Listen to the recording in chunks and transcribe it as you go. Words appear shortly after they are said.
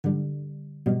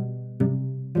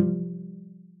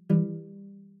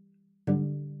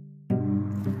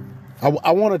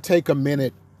I want to take a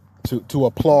minute to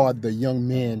applaud the young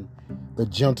men, the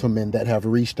gentlemen that have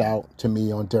reached out to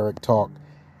me on Derrick Talk,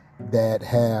 that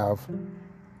have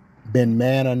been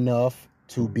man enough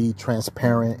to be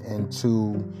transparent and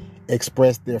to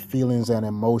express their feelings and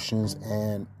emotions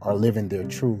and are living their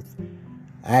truth.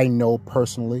 I know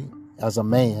personally as a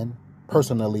man,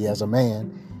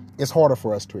 it's harder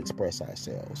for us to express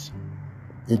ourselves.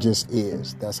 It just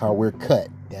is. That's how we're cut.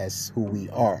 That's who we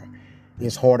are.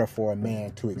 It's harder for a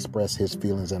man to express his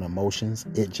feelings and emotions.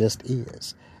 It just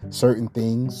is. Certain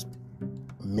things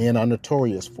men are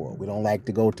notorious for. We don't like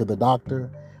to go to the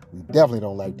doctor. We definitely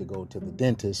don't like to go to the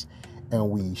dentist. And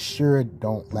we sure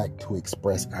don't like to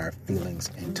express our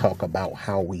feelings and talk about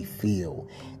how we feel,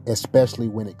 especially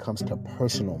when it comes to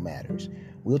personal matters.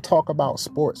 We'll talk about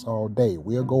sports all day.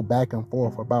 We'll go back and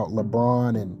forth about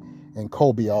LeBron and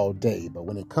Kobe all day. But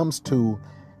when it comes to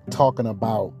talking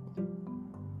about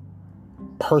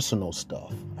personal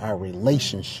stuff, our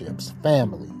relationships,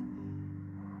 family,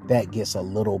 that gets a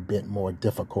little bit more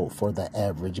difficult for the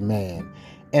average man.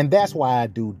 And that's why I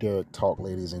do Derrick Talk,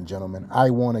 ladies and gentlemen. I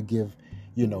want to give,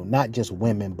 not just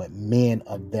women, but men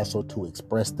a vessel to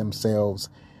express themselves.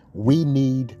 We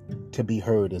need to be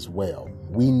heard as well.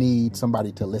 We need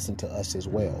somebody to listen to us as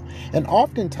well. And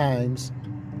oftentimes,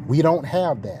 we don't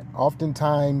have that.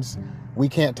 Oftentimes, we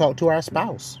can't talk to our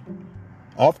spouse.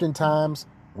 Oftentimes,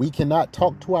 we cannot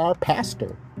talk to our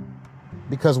pastor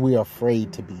because we're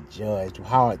afraid to be judged.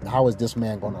 How is this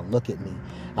man going to look at me?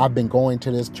 I've been going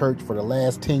to this church for the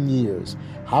last 10 years.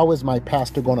 How is my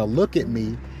pastor going to look at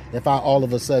me if I all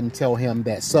of a sudden tell him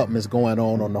that something is going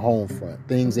on the home front?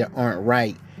 Things that aren't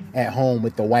right at home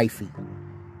with the wifey.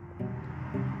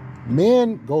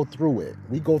 Men go through it.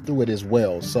 We go through it as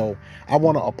well. So I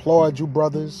want to applaud you,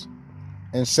 brothers,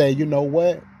 and say, you know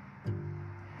what?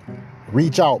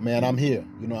 Reach out, man. I'm here.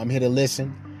 I'm here to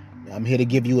listen. I'm here to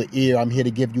give you an ear. I'm here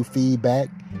to give you feedback.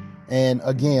 And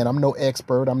again, I'm no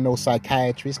expert. I'm no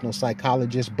psychiatrist, no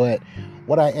psychologist. But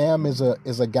what I am is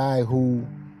a guy who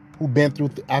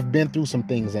I've been through some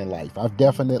things in life. I've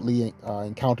definitely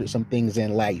encountered some things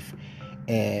in life.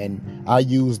 And I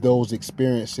use those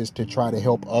experiences to try to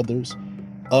help others,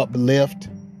 uplift,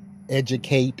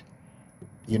 educate,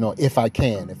 if I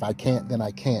can. If I can't, then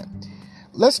I can't.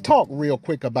 Let's talk real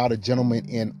quick about a gentleman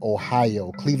in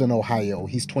Ohio, Cleveland, Ohio.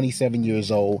 He's 27 years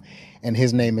old, and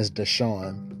his name is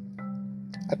Deshaun.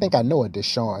 I think I know a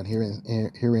Deshaun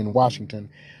here in Washington.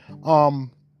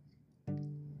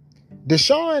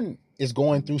 Deshaun is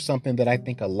going through something that I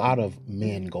think a lot of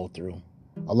men go through,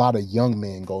 a lot of young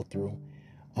men go through.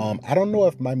 I don't know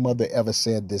if my mother ever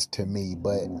said this to me,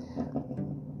 but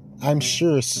I'm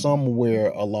sure somewhere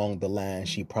along the line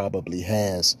she probably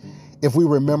has. If we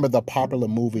remember the popular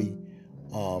movie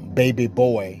Baby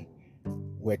Boy,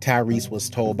 where Tyrese was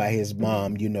told by his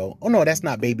mom, oh no, that's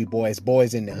not Baby Boy, it's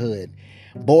Boys in the Hood.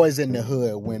 Boys in the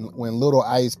Hood, when little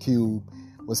Ice Cube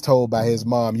was told by his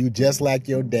mom, you just like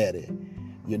your daddy.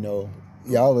 Y'all,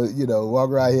 walk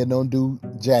around here and don't do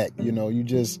jack. You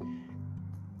just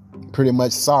pretty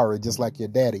much sorry, just like your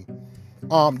daddy.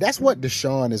 That's what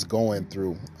Deshaun is going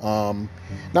through. Now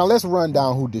let's run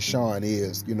down who Deshaun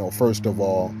is. First of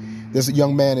all, this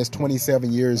young man is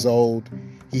 27 years old.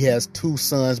 He has 2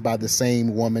 sons by the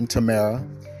same woman, Tamara.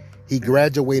 He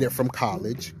graduated from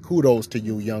college. Kudos to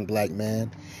you, young black man.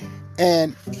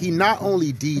 And he not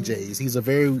only DJs, he's a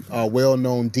very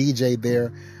well-known DJ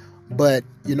there, but,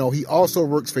 he also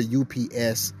works for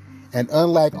UPS. And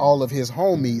unlike all of his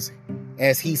homies,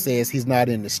 as he says, he's not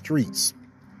in the streets.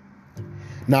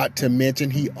 Not to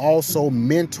mention, he also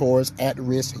mentors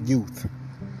at-risk youth.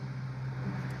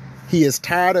 He is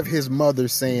tired of his mother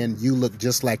saying, you look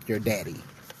just like your daddy.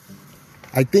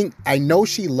 I know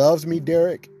she loves me,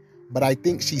 Derrick, but I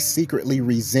think she secretly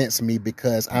resents me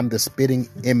because I'm the spitting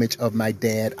image of my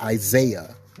dad,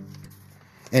 Isaiah.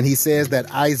 And he says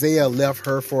that Isaiah left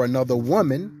her for another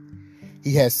woman.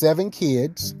 He has 7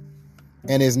 kids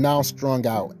and is now strung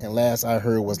out. And last I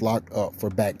heard was locked up for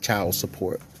back child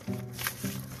support.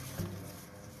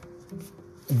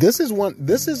 This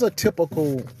is a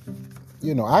typical,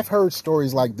 I've heard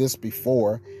stories like this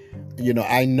before.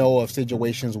 I know of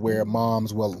situations where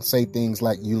moms will say things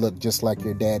like, you look just like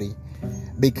your daddy,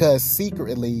 because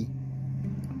secretly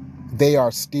they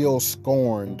are still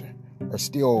scorned or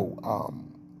still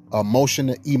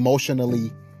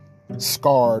emotionally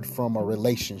scarred from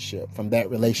that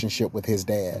relationship with his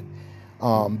dad.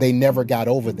 They never got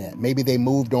over that. Maybe they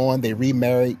moved on, they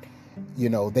remarried,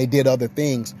 they did other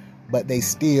things, but they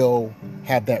still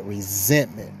have that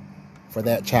resentment for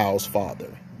that child's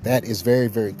father. That is very,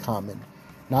 very common,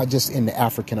 not just in the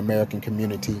African American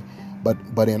community,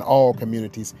 but in all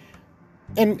communities.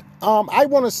 And I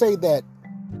want to say that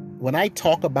when I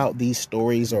talk about these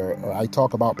stories or I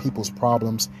talk about people's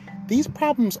problems, these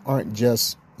problems aren't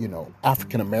just,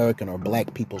 African American or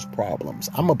black people's problems.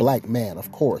 I'm a black man,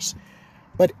 of course,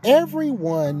 but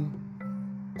everyone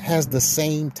has the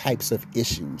same types of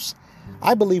issues.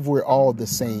 I believe we're all the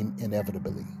same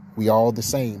inevitably. We all the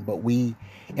same, but we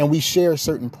share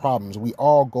certain problems. We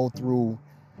all go through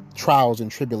trials and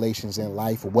tribulations in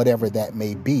life, or whatever that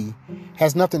may be.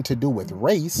 Has nothing to do with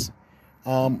race.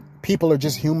 People are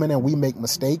just human and we make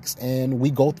mistakes and we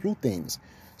go through things.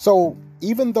 So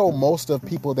even though most of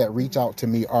people that reach out to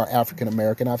me are African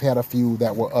American, I've had a few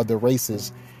that were other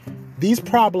races. These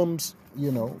problems,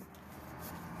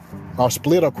 are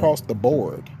split across the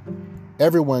board.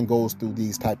 Everyone goes through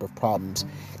these type of problems.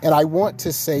 And I want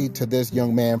to say to this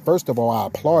young man, first of all, I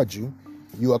applaud you.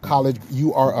 You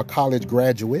are a college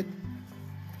graduate.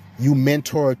 You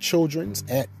mentor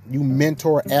you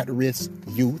mentor at-risk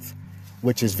youth,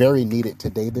 which is very needed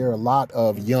today. There are a lot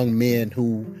of young men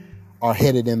who are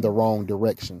headed in the wrong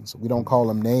directions. We don't call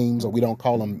them names, or we don't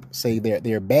call them, say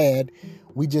they're bad.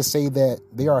 We just say that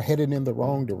they are headed in the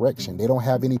wrong direction. They don't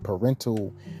have any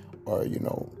parental or,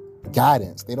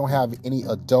 guidance. They don't have any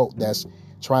adult that's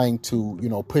trying to,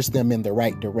 push them in the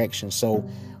right direction. So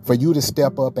for you to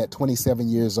step up at 27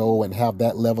 years old and have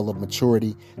that level of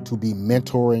maturity to be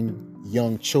mentoring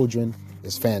young children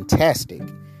is fantastic.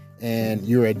 And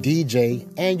you're a DJ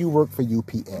and you work for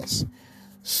UPS.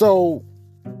 So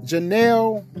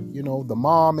Janelle, the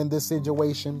mom in this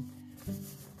situation,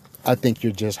 I think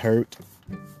you're just hurt.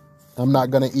 I'm not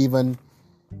going to even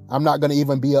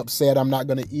be upset. I'm not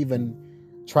going to even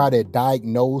try to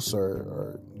diagnose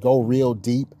or go real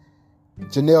deep.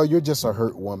 Janelle, you're just a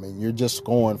hurt woman. You're just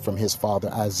scorned from his father,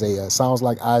 Isaiah. It sounds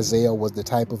like Isaiah was the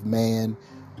type of man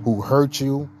who hurt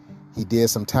you. He did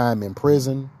some time in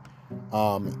prison.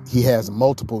 He has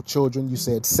multiple children. You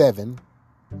said 7.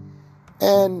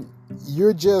 And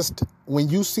you're just, when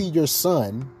you see your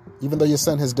son, even though your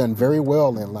son has done very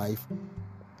well in life,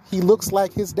 he looks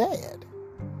like his dad.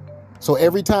 So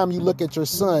every time you look at your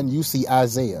son, you see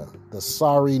Isaiah, the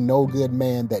sorry, no good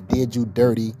man that did you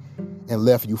dirty and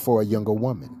left you for a younger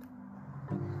woman.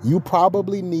 You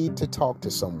probably need to talk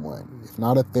to someone. If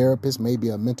not a therapist, maybe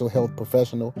a mental health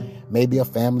professional, maybe a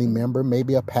family member,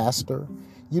 maybe a pastor.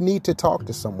 You need to talk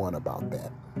to someone about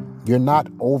that. You're not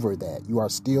over that. You are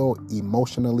still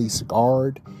emotionally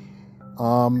scarred.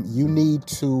 You need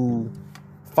to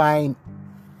find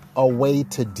a way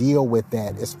to deal with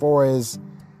that as far as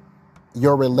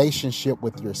your relationship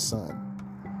with your son.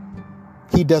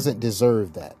 He doesn't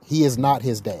deserve that. He is not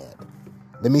his dad.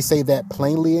 Let me say that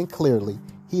plainly and clearly.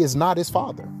 He is not his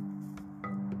father.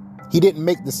 He didn't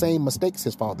make the same mistakes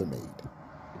his father made.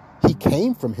 He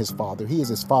came from his father. He is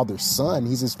his father's son.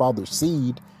 He's his father's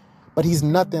seed, but he's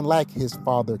nothing like his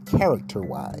father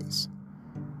character-wise.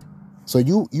 So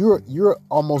you're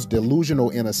almost delusional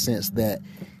in a sense that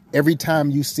every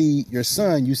time you see your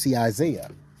son, you see Isaiah.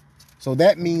 So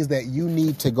that means that you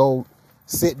need to go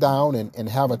sit down and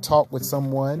have a talk with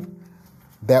someone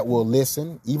that will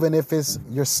listen, even if it's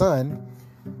your son,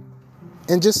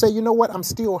 and just say, you know what, I'm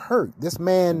still hurt. This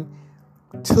man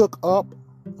took up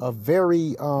a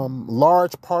very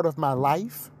large part of my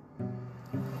life.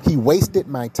 He wasted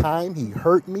my time. He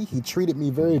hurt me. He treated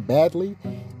me very badly.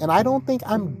 And I don't think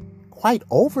I'm quite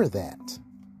over that.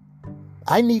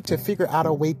 I need to figure out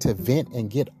a way to vent and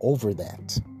get over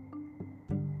that.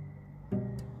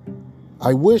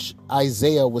 I wish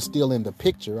Isaiah was still in the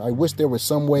picture. I wish there was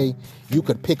some way you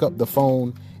could pick up the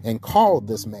phone and call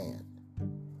this man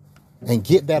and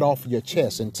get that off your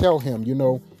chest and tell him,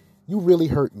 you really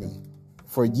hurt me.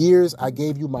 For years, I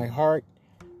gave you my heart.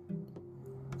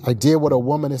 I did what a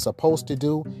woman is supposed to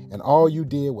do. And all you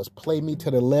did was play me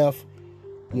to the left,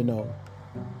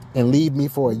 and leave me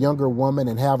for a younger woman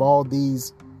and have all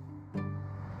these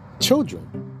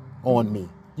children on me.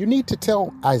 You need to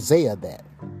tell Isaiah that.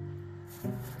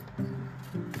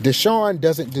 Deshaun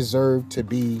doesn't deserve to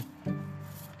be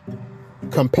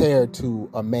compared to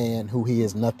a man who he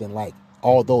is nothing like,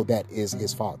 although that is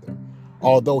his father.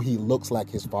 Although he looks like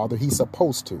his father, he's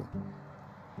supposed to.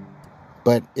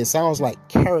 But it sounds like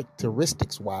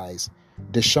characteristics-wise,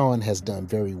 Deshaun has done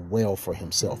very well for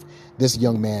himself. This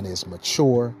young man is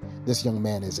mature. This young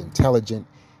man is intelligent.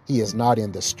 He is not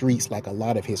in the streets like a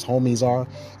lot of his homies are.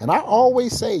 And I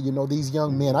always say, these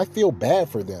young men, I feel bad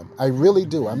for them. I really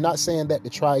do. I'm not saying that to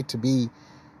try to be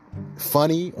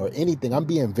funny or anything. I'm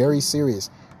being very serious.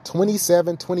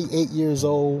 27, 28 years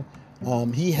old.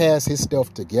 He has his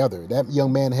stuff together. That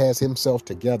young man has himself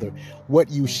together.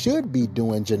 What you should be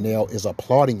doing, Janelle, is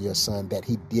applauding your son that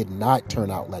he did not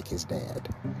turn out like his dad.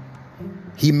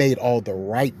 He made all the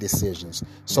right decisions.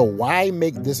 So why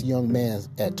make this young man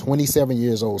at 27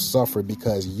 years old suffer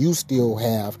because you still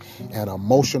have an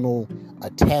emotional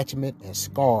attachment and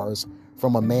scars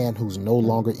from a man who's no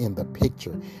longer in the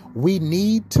picture? We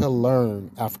need to learn,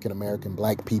 African American,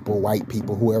 black people, white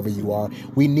people, whoever you are,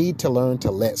 we need to learn to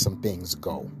let some things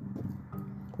go.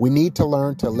 We need to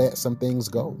learn to let some things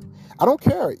go. I don't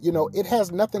care. It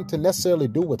has nothing to necessarily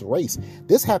do with race.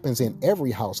 This happens in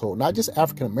every household, not just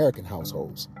African American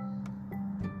households.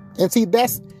 And see,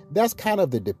 that's kind of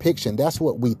the depiction. That's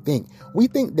what we think. We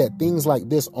think that things like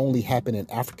this only happen in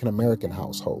African American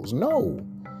households. No.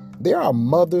 There are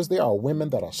mothers, there are women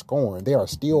that are scorned. They are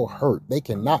still hurt. They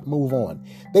cannot move on.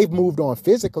 They've moved on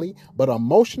physically, but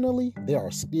emotionally, they are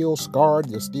still scarred.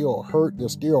 They're still hurt. They're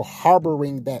still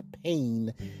harboring that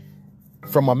pain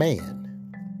from a man.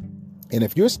 And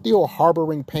if you're still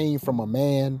harboring pain from a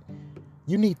man,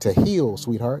 you need to heal,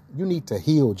 sweetheart. You need to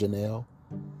heal, Janelle.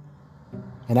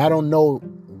 And I don't know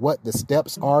what the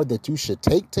steps are that you should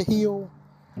take to heal,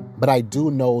 but I do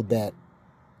know that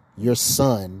your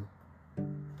son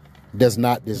does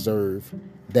not deserve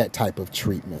that type of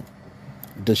treatment.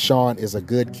 Deshaun is a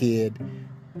good kid,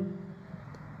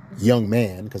 young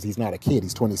man, because he's not a kid.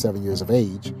 He's 27 years of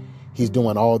age. He's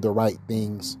doing all the right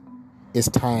things. It's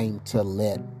time to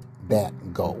let that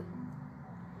go.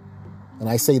 And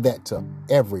I say that to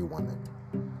every woman,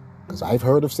 because I've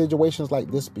heard of situations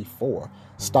like this before.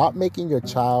 Stop making your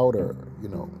child your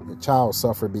child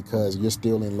suffer because you're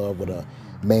still in love with a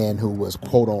man who was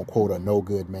quote unquote a no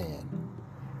good man.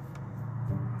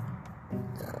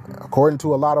 According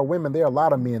to a lot of women, there are a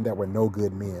lot of men that were no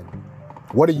good men.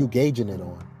 What are you gauging it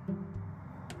on?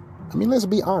 I mean, let's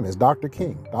be honest. Dr.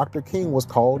 King. Dr. King was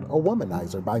called a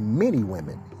womanizer by many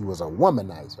women. He was a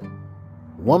womanizer.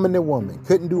 Woman to woman.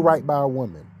 Couldn't do right by a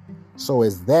woman. So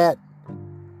is that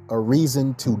a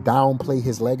reason to downplay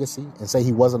his legacy and say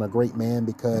he wasn't a great man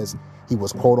because he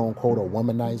was quote unquote a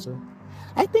womanizer?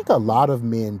 I think a lot of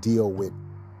men deal with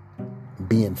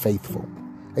being faithful.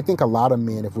 I think a lot of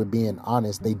men, if we're being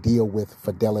honest, they deal with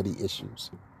fidelity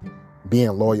issues, being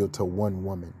loyal to one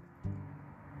woman.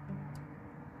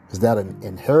 Is that an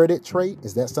inherited trait?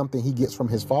 Is that something he gets from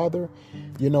his father?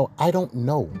 I don't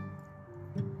know.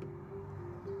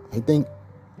 I think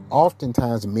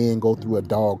oftentimes men go through a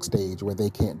dog stage where they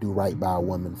can't do right by a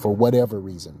woman for whatever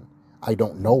reason. I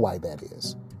don't know why that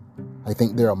is. I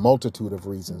think there are a multitude of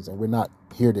reasons, and we're not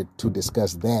here to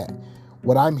discuss that.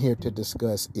 What I'm here to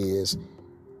discuss is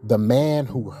the man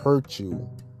who hurt you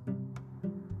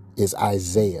is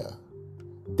Isaiah.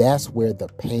 That's where the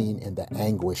pain and the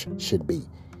anguish should be.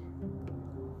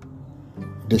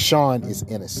 Deshaun is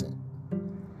innocent.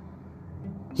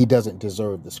 He doesn't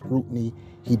deserve the scrutiny.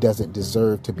 He doesn't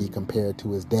deserve to be compared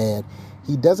to his dad.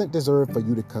 He doesn't deserve for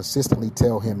you to consistently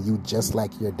tell him you just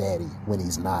like your daddy when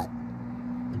he's not.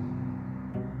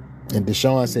 And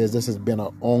Deshaun says this has been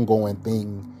an ongoing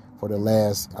thing for the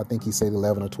last, I think he said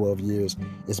 11 or 12 years.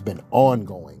 It's been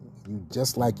ongoing. You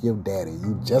just like your daddy.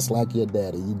 You just like your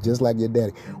daddy. You just like your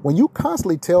daddy. When you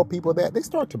constantly tell people that, they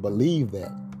start to believe that.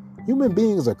 Human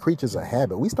beings are creatures of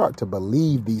habit. We start to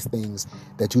believe these things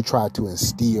that you try to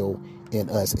instill in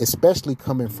us, especially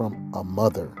coming from a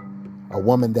mother, a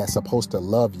woman that's supposed to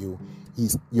love you.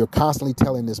 You're constantly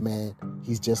telling this man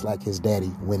he's just like his daddy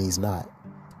when he's not.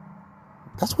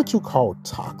 That's what you call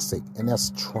toxic, and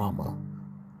that's trauma.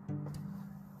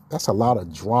 That's a lot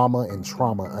of drama and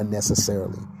trauma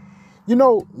unnecessarily.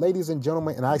 Ladies and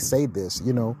gentlemen, and I say this,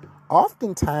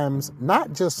 oftentimes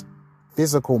not just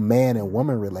physical man and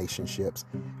woman relationships,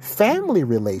 family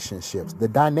relationships, the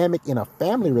dynamic in a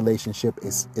family relationship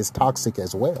is toxic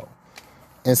as well.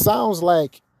 And sounds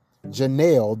like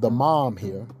Janelle, the mom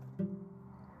here,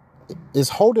 is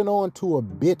holding on to a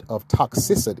bit of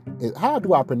toxicity. How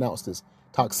do I pronounce this?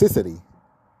 Toxicity.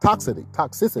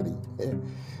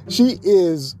 She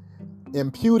is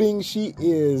imputing, she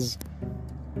is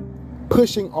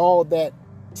pushing all that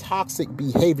toxic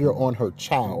behavior on her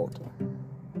child.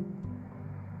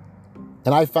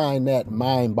 And I find that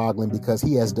mind-boggling because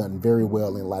he has done very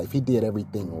well in life. He did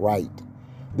everything right.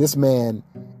 This man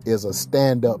is a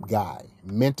stand-up guy,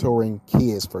 mentoring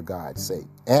kids, for God's sake,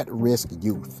 at-risk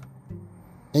youth.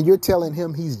 And you're telling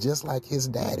him he's just like his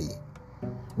daddy.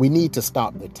 We need to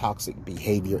stop the toxic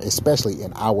behavior, especially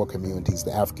in our communities,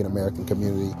 the African-American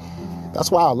community.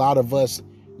 That's why a lot of us,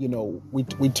 we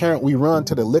run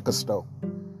to the liquor store.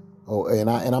 Oh, and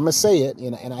I'm gonna say it,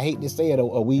 and I hate to say it.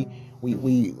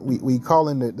 We call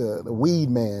in the weed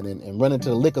man and run into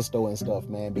the liquor store and stuff,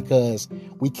 man, because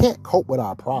we can't cope with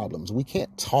our problems. We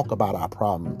can't talk about our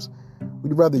problems.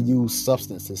 We'd rather use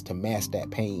substances to mask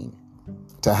that pain,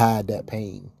 to hide that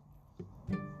pain.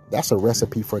 that's a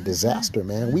recipe for disaster,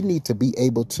 man. We need to be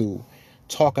able to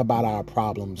talk about our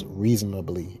problems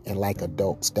reasonably and like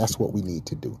adults. That's what we need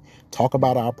to do. Talk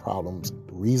about our problems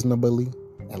reasonably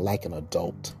and like an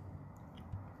adult.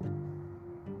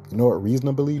 You know what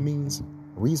reasonably means?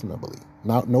 Reasonably.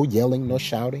 No yelling, no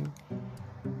shouting.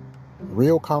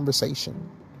 Real conversation.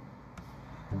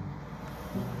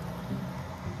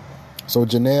 So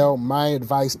Janelle, my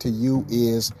advice to you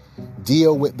is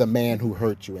deal with the man who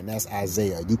hurt you, and that's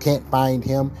Isaiah. You can't find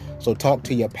him, so talk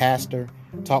to your pastor,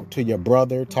 talk to your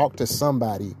brother, talk to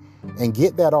somebody, and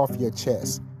get that off your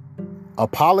chest.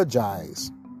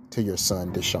 Apologize to your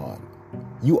son, Deshaun.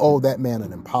 You owe that man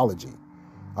an apology.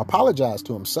 Apologize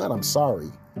to him, son, I'm sorry.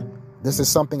 This is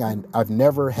something I've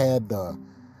never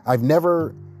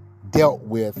dealt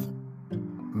with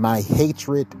my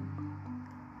hatred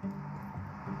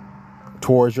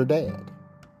towards your dad.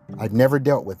 I've never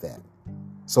dealt with that.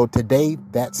 So today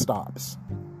that stops.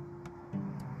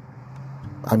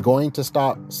 I'm going to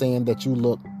stop saying that you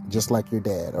look just like your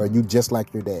dad or you just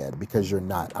like your dad, because you're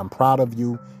not. I'm proud of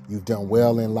you. You've done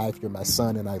well in life. You're my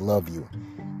son and I love you.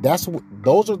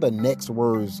 Those are the next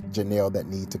words, Janelle, that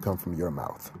need to come from your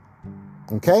mouth.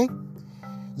 Okay?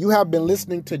 You have been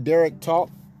listening to Derrick Talk.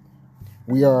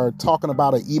 We are talking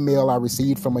about an email I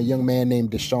received from a young man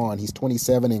named Deshaun. He's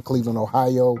 27 in Cleveland,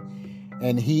 Ohio.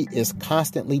 And he is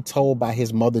constantly told by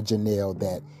his mother, Janelle,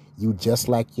 that you just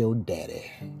like your daddy.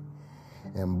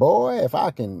 And boy, if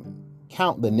I can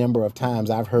count the number of times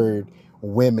I've heard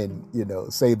women,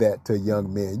 say that to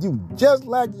young men. You just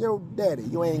like your daddy.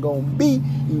 You ain't gonna be.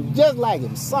 You just like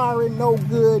him. Sorry, no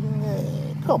good.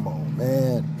 Come on,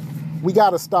 man. We got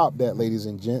to stop that, ladies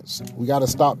and gents. We got to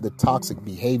stop the toxic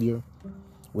behavior.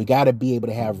 We got to be able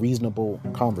to have reasonable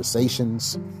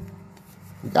conversations.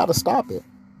 We got to stop it,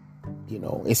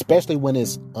 especially when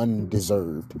it's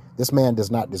undeserved. This man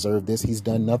does not deserve this. He's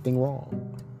done nothing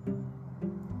wrong.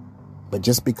 But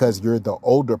just because you're the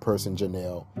older person,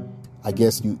 Janelle, I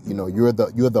guess you're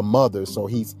the mother, so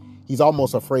he's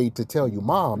almost afraid to tell you,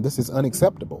 Mom, this is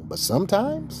unacceptable. But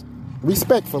sometimes,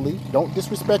 respectfully, don't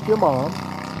disrespect your mom.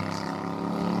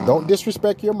 Don't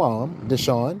disrespect your mom,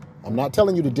 Deshaun. I'm not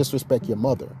telling you to disrespect your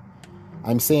mother.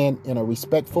 I'm saying in a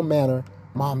respectful manner,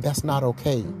 Mom, that's not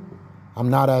okay. I'm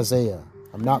not Isaiah.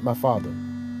 I'm not my father.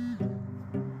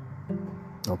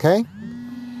 Okay?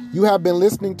 You have been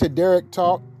listening to Derrick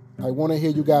Talk. I want to hear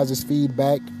you guys'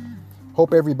 feedback.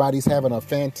 Hope everybody's having a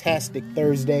fantastic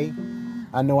Thursday.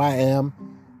 I know I am.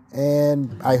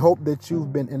 And I hope that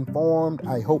you've been informed.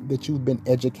 I hope that you've been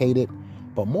educated.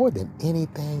 But more than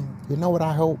anything, you know what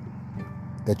I hope?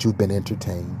 That you've been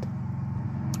entertained.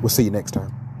 We'll see you next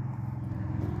time.